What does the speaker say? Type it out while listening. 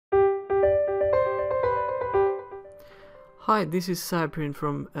Hi, this is Cyprien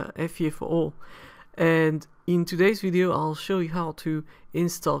from FEA for All, and in today's video I'll show you how to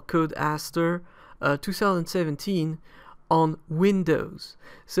install Codeaster 2017 on Windows.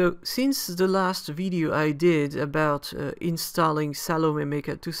 So since the last video I did about installing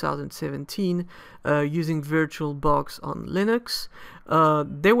Salome-Meca 2017 using VirtualBox on Linux,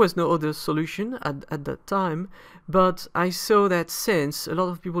 there was no other solution at that time, but I saw that since a lot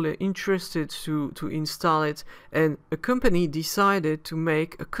of people are interested to install it, and a company decided to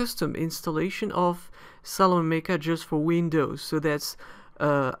make a custom installation of Salome-Meca just for Windows. So that's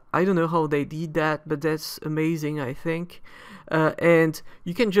I don't know how they did that, but that's amazing, I think. And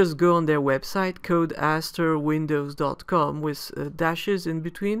you can just go on their website, codeasterwindows.com, with dashes in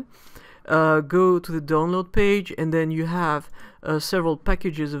between. Go to the download page, and then you have several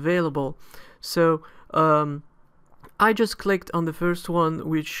packages available. So I just clicked on the first one,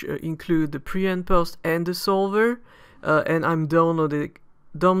 which include the pre and post and the solver, and I'm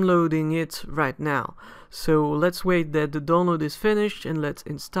downloading it right now. So let's wait that the download is finished and let's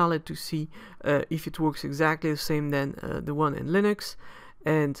install it to see if it works exactly the same than the one in Linux,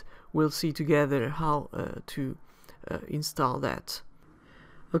 and we'll see together how to install that.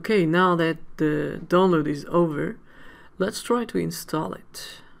 Okay, now that the download is over, let's try to install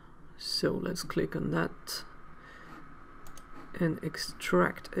it. So let's click on that and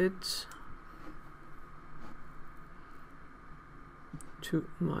extract it to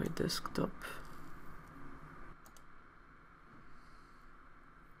my desktop.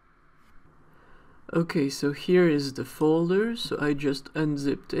 Okay, so here is the folder, so I just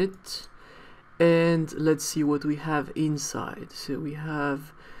unzipped it, and let's see what we have inside. So we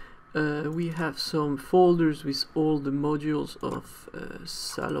have some folders with all the modules of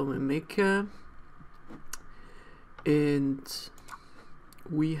Salome-Meca, and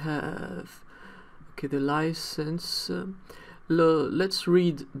we have the license. Let's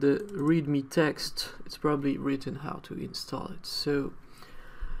read the README text. It's probably written how to install it. So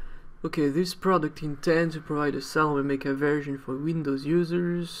okay, this product intends to provide a Salome-Meca version for Windows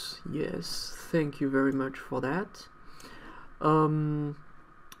users. Yes, thank you very much for that.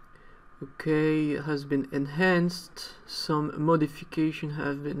 Okay, it has been enhanced. Some modification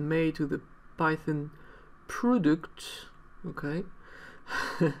have been made to the Python product. Okay.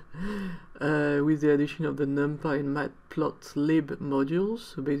 With the addition of the NumPy and Matplotlib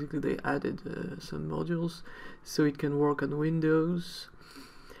modules. So basically they added some modules so it can work on Windows.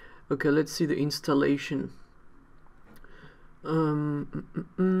 Okay, let's see the installation. You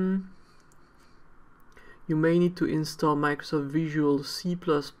may need to install Microsoft Visual C++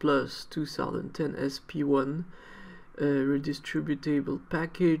 2010 SP1 redistributable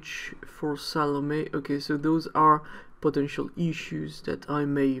package for Salome. Okay, so those are potential issues that I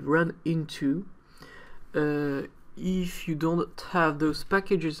may run into. If you don't have those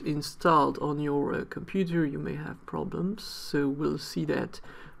packages installed on your computer, you may have problems. So we'll see that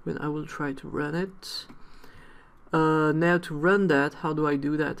when I will try to run it. Now to run that, how do I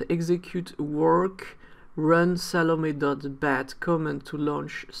do that? Execute work run salome.bat command to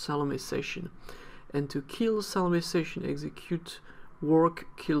launch Salome session. And to kill Salome session, execute work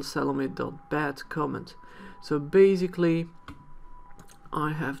kill salome.bat command. So basically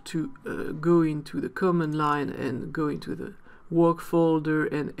I have to go into the command line and go into the work folder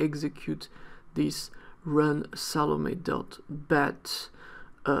and execute this run salome.bat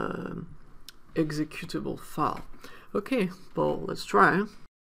executable file. Okay, well, let's try.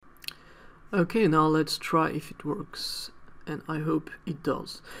 Okay, now let's try if it works, and I hope it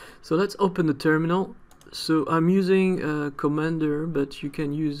does. So let's open the terminal. So I'm using Commander, but you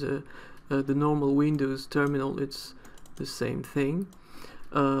can use the normal Windows terminal. It's the same thing,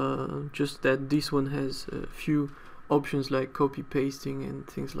 just that this one has a few options like copy pasting and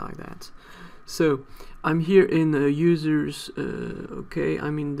things like that. So I'm here in users. Okay,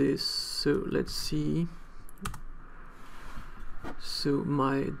 I'm in this. So let's see. So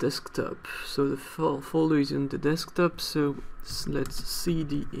my desktop. So the folder is in the desktop. So let's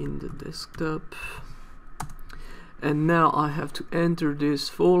cd in the desktop. And now I have to enter this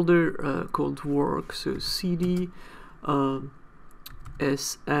folder called work. So cd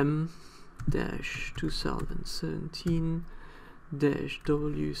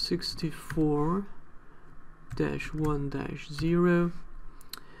sm-w64-1-0.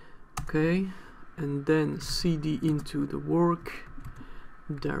 Okay, and then cd into the work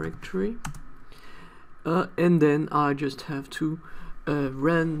directory, and then I just have to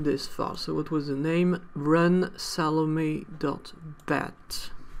run this file. So what was the name? Run salome.bat.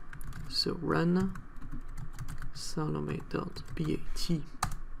 So run salome.bat.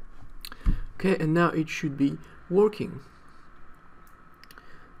 Okay, and now it should be working.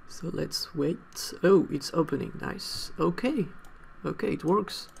 So let's wait. Oh, it's opening. Nice. Okay, it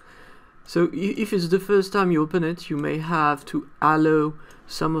works. So if it's the first time you open it, you may have to allow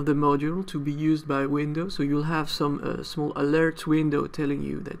some of the module to be used by Windows. So you'll have some small alert window telling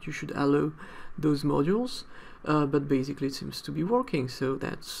you that you should allow those modules. But basically it seems to be working, so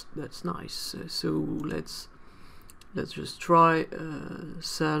that's nice. So let's just try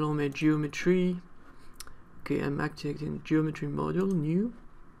Salome geometry. Okay, I'm activating geometry module, new.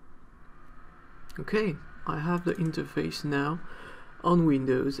 Okay, I have the interface now on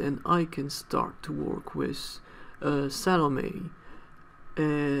Windows, and I can start to work with Salome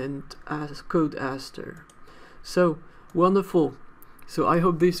and as Code Aster. So wonderful. So I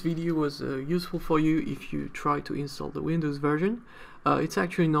hope this video was useful for you if you try to install the Windows version. It's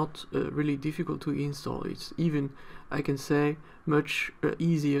actually not really difficult to install. It's even, I can say, much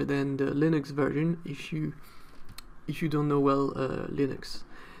easier than the Linux version if you don't know well Linux.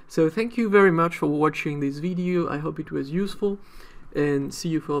 So thank you very much for watching this video. I hope it was useful, and see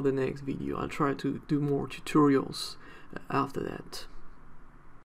you for the next video. I'll try to do more tutorials after that.